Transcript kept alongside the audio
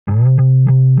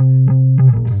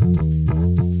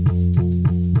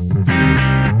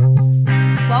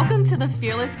the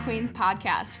Fearless Queens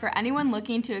podcast for anyone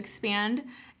looking to expand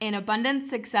in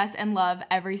abundance, success, and love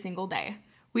every single day.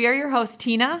 We are your hosts,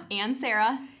 Tina and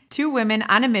Sarah, two women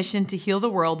on a mission to heal the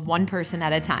world one person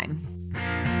at a time.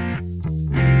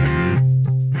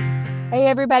 Hey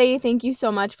everybody, thank you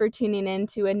so much for tuning in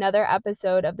to another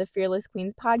episode of the Fearless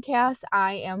Queens podcast.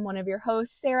 I am one of your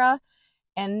hosts, Sarah,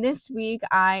 and this week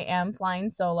I am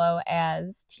flying solo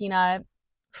as Tina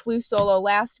flew solo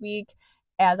last week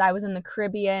as I was in the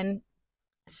Caribbean,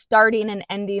 starting and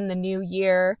ending the new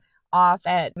year off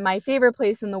at my favorite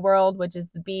place in the world, which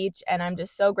is the beach. And I'm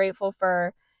just so grateful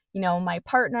for, my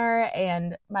partner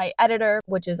and my editor,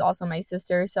 which is also my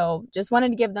sister. So just wanted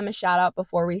to give them a shout out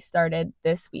before we started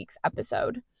this week's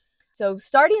episode. So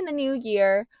starting the new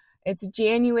year, it's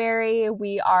January.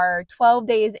 We are 12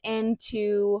 days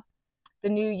into the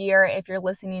new year if you're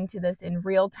listening to this in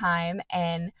real time.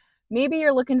 And maybe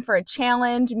you're looking for a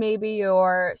challenge. Maybe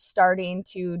you're starting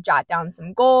to jot down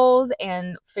some goals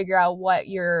and figure out what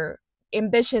your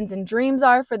ambitions and dreams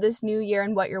are for this new year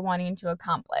and what you're wanting to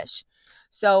accomplish.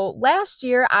 So last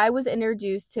year, I was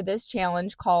introduced to this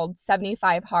challenge called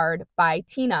 75 Hard by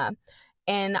Tina.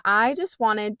 And I just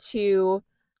wanted to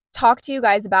talk to you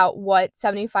guys about what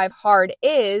 75 Hard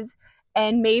is.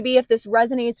 And maybe if this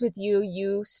resonates with you,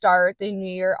 you start the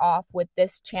new year off with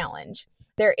this challenge.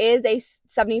 There is a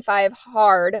 75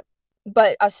 Hard,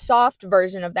 but a soft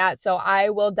version of that. So I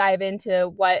will dive into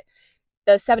what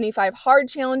the 75 Hard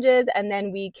challenge is, and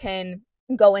then we can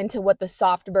go into what the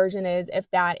soft version is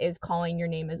if that is calling your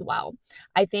name as well.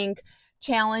 I think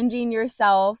challenging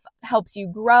yourself helps you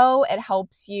grow. It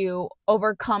helps you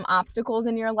overcome obstacles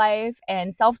in your life,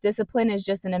 and self-discipline is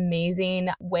just an amazing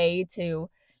way to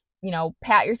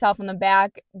pat yourself on the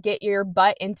back, get your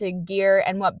butt into gear,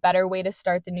 and what better way to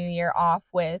start the new year off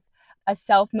with a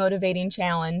self-motivating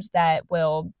challenge that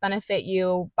will benefit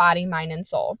you, body, mind, and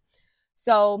soul.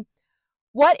 So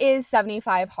what is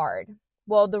 75 Hard?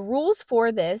 Well, the rules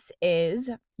for this is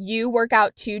you work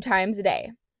out 2 times a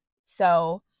day.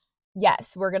 So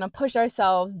yes, we're going to push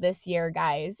ourselves this year,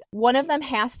 guys. One of them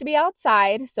has to be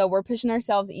outside, so we're pushing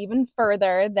ourselves even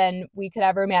further than we could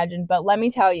ever imagine. But let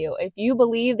me tell you, if you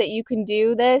believe that you can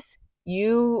do this,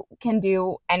 you can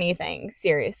do anything,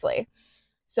 seriously.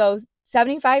 So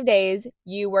 75 days,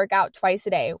 you work out twice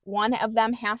a day. One of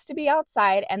them has to be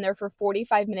outside, and they're for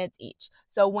 45 minutes each.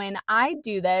 So when I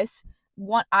do this,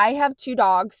 I have 2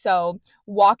 dogs, so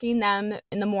walking them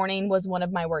in the morning was one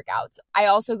of my workouts. I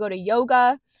also go to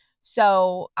yoga.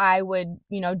 So I would,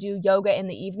 do yoga in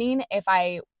the evening. If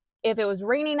it was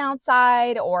raining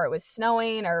outside or it was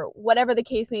snowing or whatever the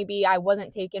case may be, I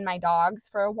wasn't taking my dogs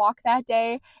for a walk that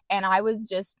day. And I was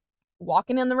just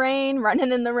walking in the rain,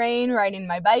 running in the rain, riding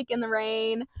my bike in the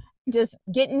rain, just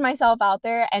getting myself out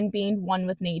there and being one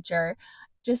with nature.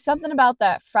 Just something about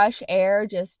that fresh air,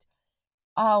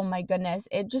 oh my goodness,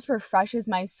 it just refreshes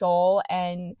my soul,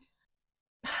 and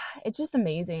it's just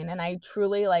amazing. And I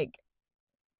truly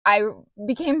I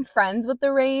became friends with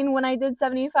the rain when I did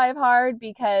 75 Hard,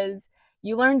 because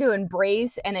you learn to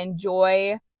embrace and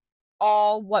enjoy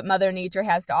all what Mother Nature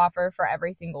has to offer for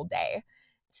every single day.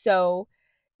 So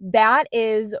that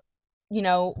is,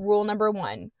 rule number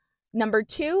 1. Number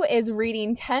 2 is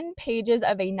reading 10 pages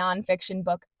of a nonfiction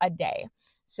book a day.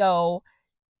 So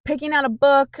picking out a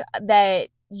book that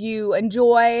you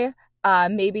enjoy,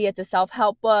 maybe it's a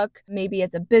self-help book, maybe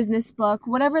it's a business book,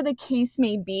 whatever the case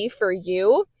may be for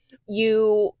you,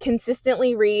 you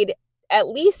consistently read at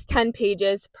least 10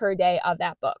 pages per day of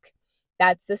that book.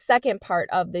 That's the second part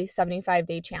of the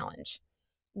 75-day challenge.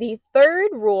 The third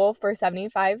rule for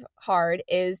 75 Hard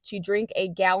is to drink a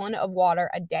gallon of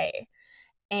water a day.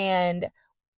 And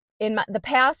in the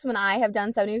past, when I have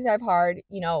done 75 Hard,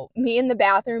 me and the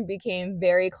bathroom became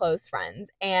very close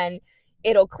friends, and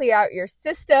it'll clear out your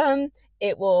system.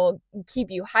 It will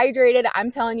keep you hydrated. I'm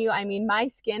telling you, my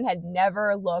skin had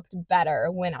never looked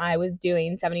better when I was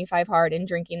doing 75 Hard and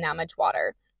drinking that much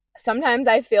water. Sometimes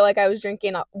I feel like I was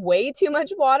drinking way too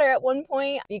much water at one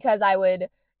point, because I would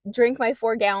drink my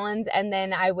 4 gallons and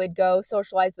then I would go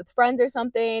socialize with friends or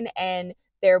something, and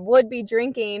there would be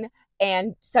drinking.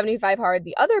 And 75 Hard,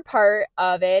 the other part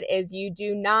of it is you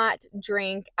do not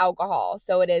drink alcohol.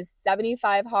 So it is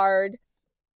 75 Hard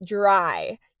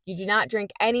dry. You do not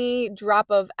drink any drop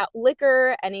of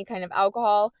liquor, any kind of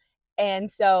alcohol. And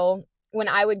so when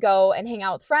I would go and hang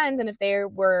out with friends, and if they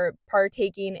were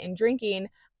partaking in drinking,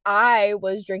 I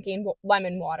was drinking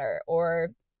lemon water or,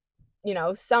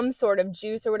 some sort of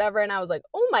juice or whatever. And I was like,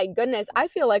 oh my goodness, I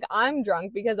feel like I'm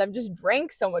drunk because I've just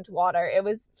drank so much water. It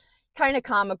was kind of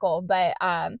comical, but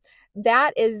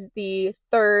that is the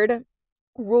third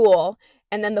rule.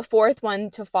 And then the fourth one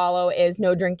to follow is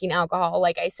no drinking alcohol,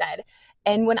 like I said.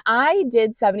 And when I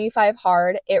did 75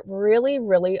 hard, it really,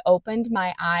 really opened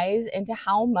my eyes into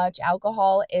how much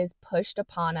alcohol is pushed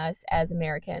upon us as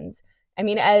Americans. I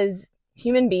mean, as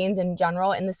human beings in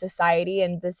general, in the society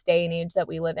and this day and age that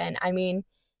we live in. I mean,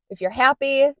 if you're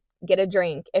happy, get a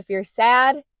drink. If you're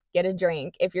sad, get a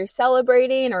drink. If you're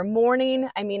celebrating or mourning,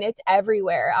 I mean, it's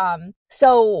everywhere.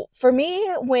 So for me,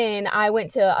 when I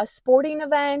went to a sporting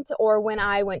event or when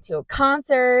I went to a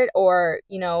concert or,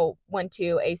 went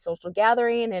to a social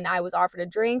gathering and I was offered a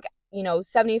drink,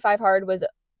 75 hard was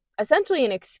essentially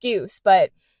an excuse.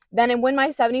 But then when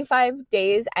my 75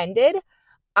 days ended,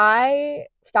 I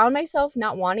found myself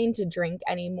not wanting to drink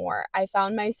anymore. I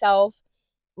found myself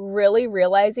really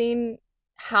realizing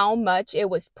how much it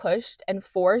was pushed and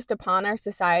forced upon our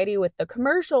society with the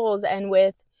commercials and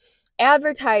with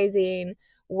advertising,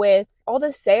 with all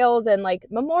the sales and like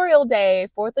Memorial Day,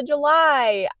 4th of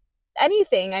July,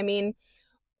 anything. I mean,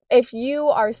 if you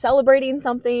are celebrating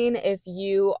something, if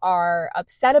you are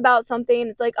upset about something,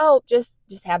 it's like, oh, just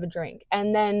have a drink.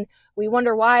 And then we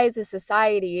wonder why as a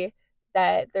society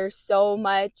that there's so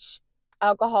much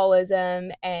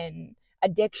alcoholism and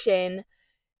addiction,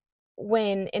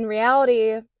 when in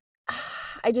reality,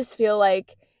 I just feel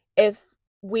like if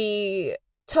we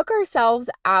took ourselves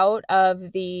out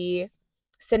of the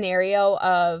scenario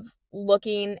of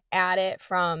looking at it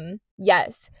from,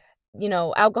 yes,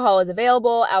 alcohol is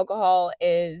available, alcohol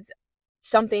is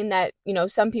something that,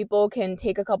 some people can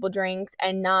take a couple drinks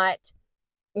and not,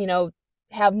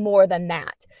 have more than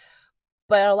that.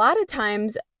 But a lot of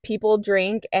times people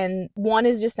drink and 1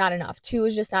 is just not enough. 2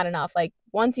 is just not enough. Like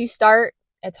once you start,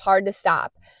 it's hard to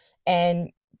stop. And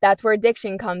that's where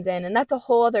addiction comes in. And that's a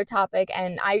whole other topic.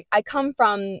 And I come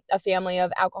from a family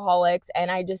of alcoholics,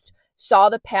 and I just saw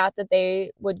the path that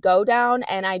they would go down.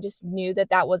 And I just knew that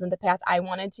that wasn't the path I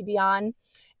wanted to be on.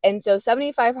 And so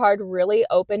 75 hard really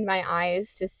opened my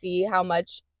eyes to see how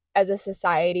much as a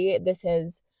society this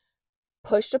has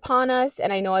pushed upon us.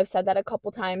 And I know I've said that a couple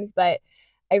times, but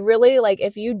I really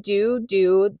if you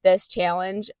do this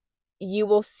challenge, you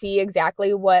will see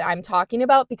exactly what I'm talking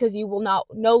about, because you will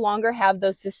no longer have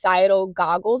those societal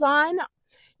goggles on.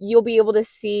 You'll be able to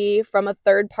see from a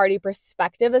third party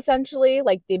perspective, essentially,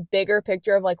 like the bigger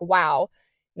picture of wow,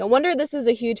 no wonder this is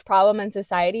a huge problem in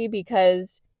society,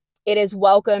 because it is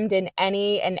welcomed in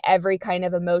any and every kind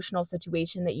of emotional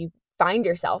situation that you find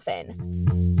yourself in.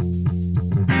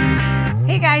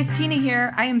 Hey guys, Tina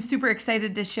here. I am super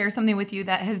excited to share something with you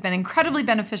that has been incredibly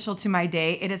beneficial to my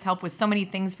day. It has helped with so many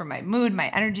things, from my mood, my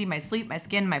energy, my sleep, my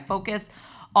skin, my focus,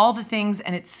 all the things,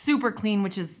 and it's super clean,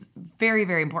 which is very,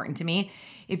 very important to me.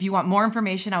 If you want more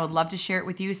information, I would love to share it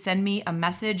with you. Send me a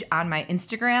message on my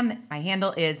Instagram. My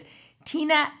handle is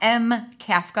Tina M.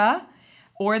 Kafka,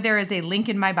 or there is a link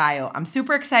in my bio. I'm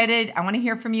super excited. I want to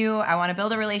hear from you. I want to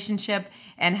build a relationship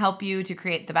and help you to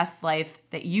create the best life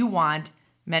that you want,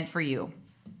 meant for you.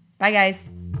 Bye, guys.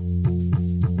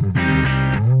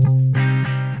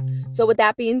 So with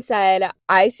that being said,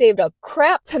 I saved a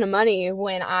crap ton of money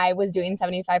when I was doing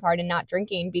 75 hard and not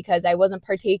drinking, because I wasn't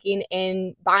partaking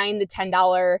in buying the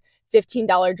 $10,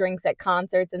 $15 drinks at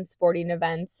concerts and sporting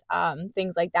events,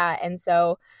 things like that. And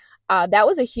so that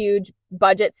was a huge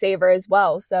budget saver as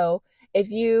well. So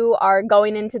if you are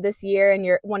going into this year and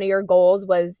one of your goals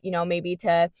was, maybe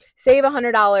to save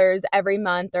 $100 every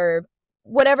month or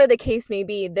whatever the case may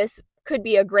be, this could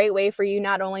be a great way for you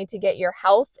not only to get your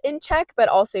health in check, but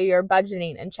also your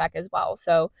budgeting in check as well.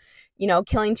 So,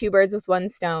 killing 2 birds with 1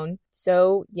 stone.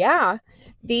 So yeah,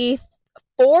 the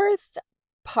fourth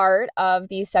part of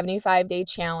the 75-day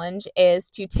challenge is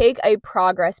to take a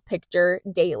progress picture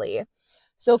daily.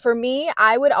 So for me,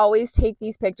 I would always take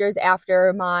these pictures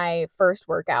after my first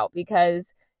workout,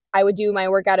 because I would do my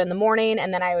workout in the morning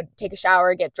and then I would take a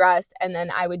shower, get dressed, and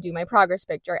then I would do my progress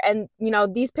picture. And,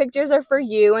 these pictures are for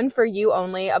you and for you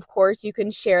only. Of course, you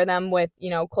can share them with,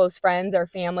 close friends or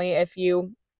family if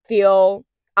you feel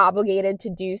obligated to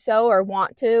do so or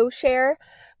want to share.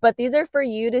 But these are for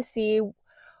you to see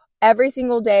every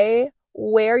single day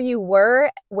where you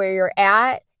were, where you're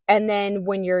at, and then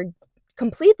when you're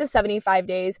complete the 75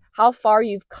 days, how far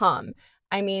you've come.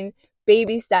 I mean,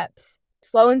 baby steps.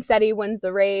 Slow and steady wins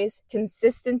the race.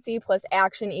 Consistency plus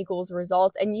action equals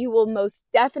results. And you will most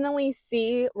definitely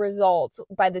see results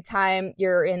by the time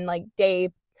you're in day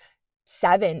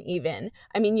 7 even.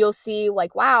 I mean, you'll see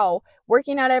wow,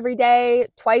 working out every day,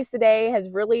 twice a day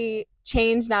has really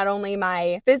changed not only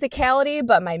my physicality,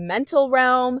 but my mental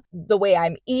realm, the way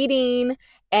I'm eating,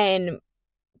 and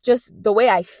just the way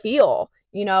I feel.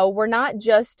 We're not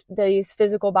just these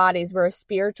physical bodies, we're a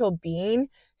spiritual being.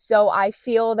 So I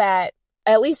feel that,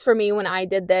 at least for me, when I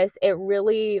did this, it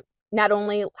really not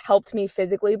only helped me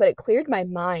physically, but it cleared my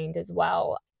mind as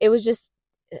well.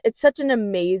 It's such an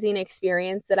amazing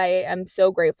experience that I am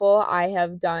so grateful I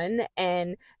have done,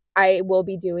 and I will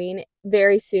be doing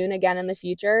very soon again in the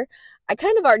future. I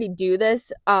kind of already do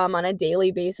this on a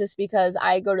daily basis because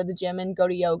I go to the gym and go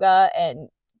to yoga and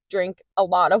drink a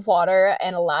lot of water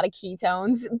and a lot of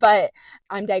ketones, but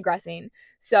I'm digressing.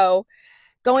 So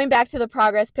going back to the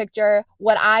progress picture,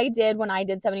 what I did when I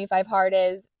did 75 Hard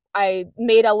is I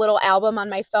made a little album on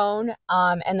my phone,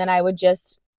 and then I would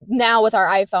just, now with our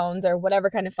iPhones or whatever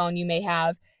kind of phone you may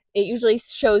have, it usually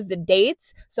shows the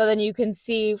dates, so then you can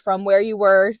see from where you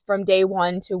were from day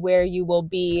one to where you will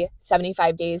be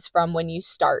 75 days from when you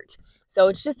start. So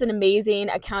it's just an amazing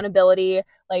accountability,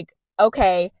 like,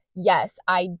 okay, yes,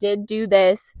 I did do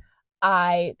this,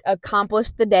 I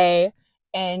accomplished the day,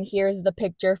 and here's the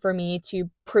picture for me to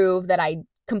prove that I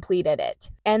completed it.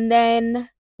 And then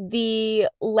the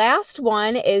last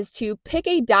one is to pick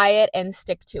a diet and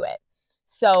stick to it.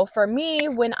 So for me,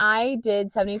 when I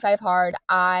did 75 Hard,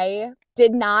 I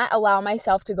did not allow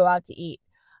myself to go out to eat.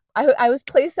 I was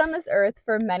placed on this earth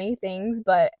for many things,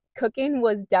 but cooking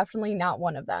was definitely not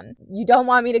one of them. You don't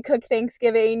want me to cook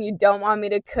Thanksgiving. You don't want me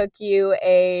to cook you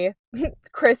a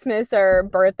Christmas or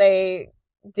birthday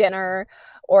dinner,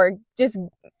 or just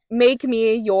make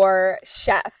me your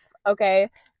chef, okay?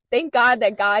 Thank God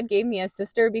that God gave me a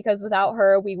sister, because without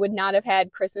her, we would not have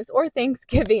had Christmas or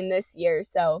Thanksgiving this year.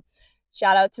 So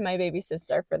shout out to my baby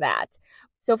sister for that.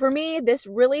 So for me, this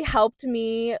really helped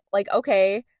me, like,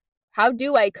 okay, how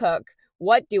do I cook?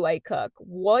 What do I cook?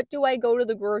 What do I go to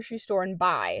the grocery store and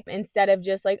buy? Instead of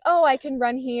just like, oh, I can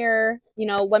run here,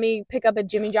 let me pick up a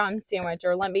Jimmy John's sandwich,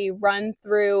 or let me run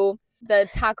through the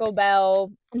Taco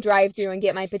Bell drive-thru and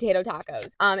get my potato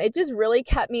tacos. It just really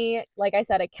kept me, like I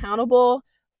said, accountable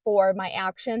for my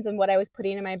actions and what I was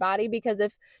putting in my body, because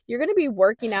if you're going to be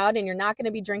working out and you're not going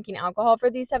to be drinking alcohol for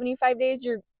these 75 days,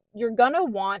 you're going to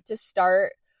want to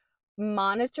start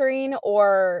monitoring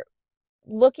or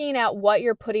looking at what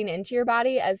you're putting into your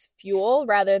body as fuel,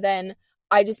 rather than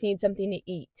I just need something to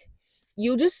eat.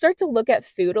 You just start to look at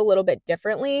food a little bit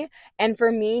differently. And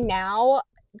for me now,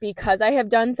 because I have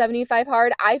done 75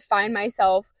 Hard, I find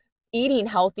myself eating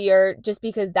healthier just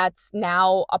because that's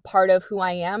now a part of who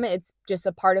I am. It's just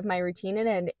a part of my routine,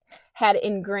 and it had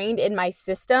ingrained in my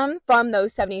system from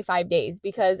those 75 days,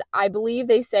 because I believe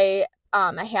they say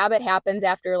a habit happens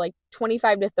after like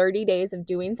 25 to 30 days of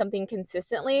doing something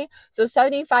consistently. So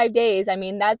 75 days, I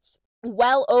mean, that's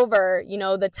well over,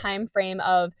 the time frame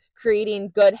of creating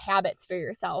good habits for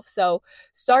yourself. So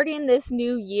starting this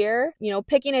new year,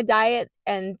 picking a diet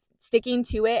and sticking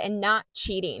to it and not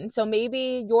cheating. So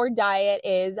maybe your diet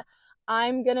is,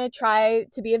 I'm going to try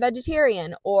to be a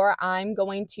vegetarian, or I'm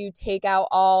going to take out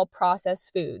all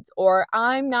processed foods, or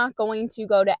I'm not going to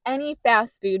go to any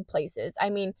fast food places. I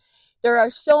mean, there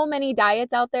are so many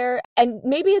diets out there, and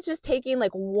maybe it's just taking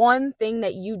like one thing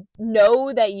that you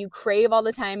know that you crave all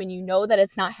the time and you know that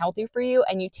it's not healthy for you,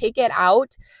 and you take it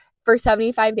out for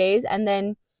 75 days, and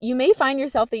then you may find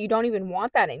yourself that you don't even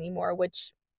want that anymore,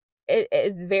 which it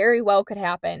is very well could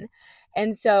happen.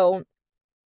 And so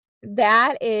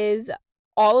that is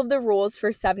all of the rules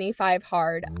for 75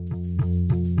 Hard.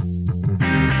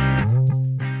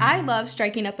 I love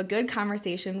striking up a good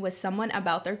conversation with someone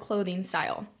about their clothing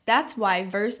style. That's why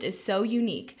Versed is so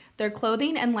unique. Their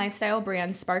clothing and lifestyle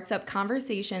brand sparks up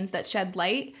conversations that shed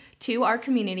light to our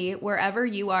community wherever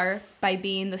you are by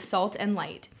being the salt and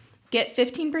light. Get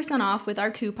 15% off with our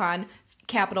coupon,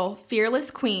 capital Fearless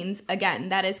Queens. Again,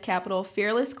 that is capital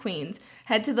Fearless Queens.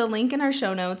 Head to the link in our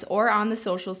show notes or on the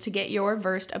socials to get your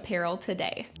Versed apparel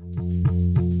today.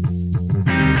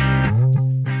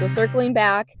 So circling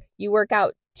back, you work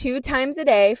out 2 times a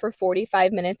day for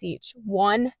 45 minutes each.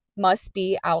 One must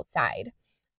be outside.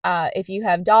 If you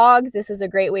have dogs, this is a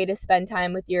great way to spend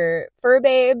time with your fur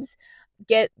babes.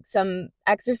 Get some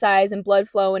exercise and blood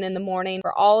flowing in the morning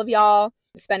for all of y'all,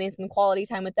 spending some quality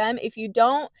time with them. If you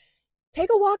don't, take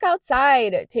a walk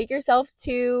outside. Take yourself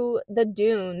to the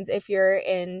dunes if you're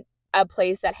in a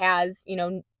place that has,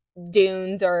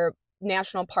 dunes or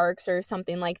national parks or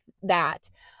something like that.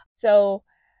 So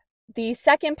the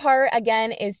second part,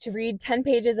 again, is to read 10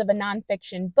 pages of a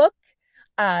nonfiction book.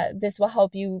 This will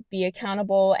help you be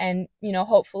accountable and,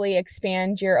 hopefully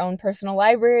expand your own personal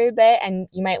library a bit. And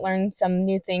you might learn some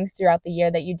new things throughout the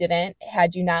year that you didn't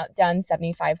had you not done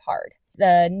 75 Hard.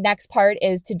 The next part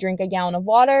is to drink a gallon of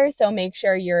water. So make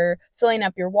sure you're filling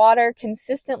up your water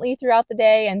consistently throughout the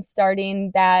day and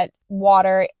starting that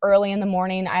water early in the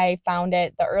morning. I found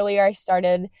it, the earlier I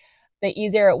started, the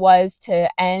easier it was to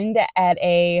end at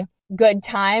a good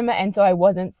time. And so I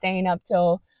wasn't staying up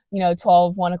till,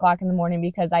 12, 1 o'clock in the morning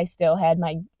because I still had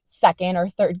my second or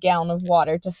third gallon of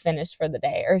water to finish for the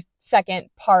day, or second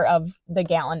part of the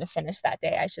gallon to finish that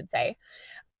day, I should say.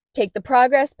 Take the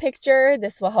progress picture.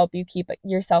 This will help you keep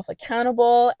yourself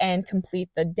accountable and complete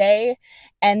the day.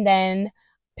 And then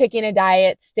picking a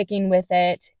diet, sticking with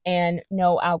it, and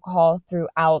no alcohol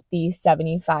throughout the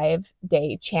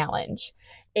 75-day challenge.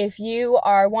 If you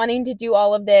are wanting to do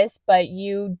all of this, but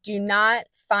you do not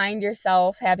find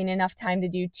yourself having enough time to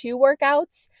do 2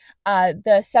 workouts,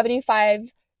 the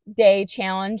 75-day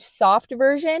challenge soft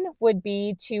version would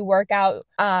be to work out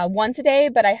once a day,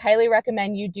 but I highly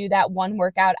recommend you do that 1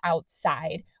 workout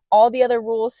outside. All the other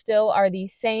rules still are the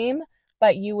same,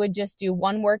 but you would just do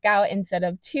 1 workout instead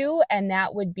of 2, and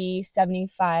that would be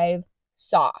 75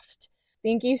 soft.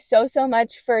 Thank you so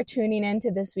much for tuning in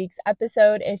to this week's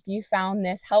episode. If you found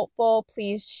this helpful,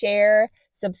 please share,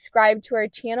 subscribe to our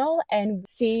channel, and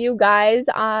see you guys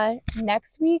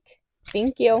next week.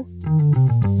 Thank you.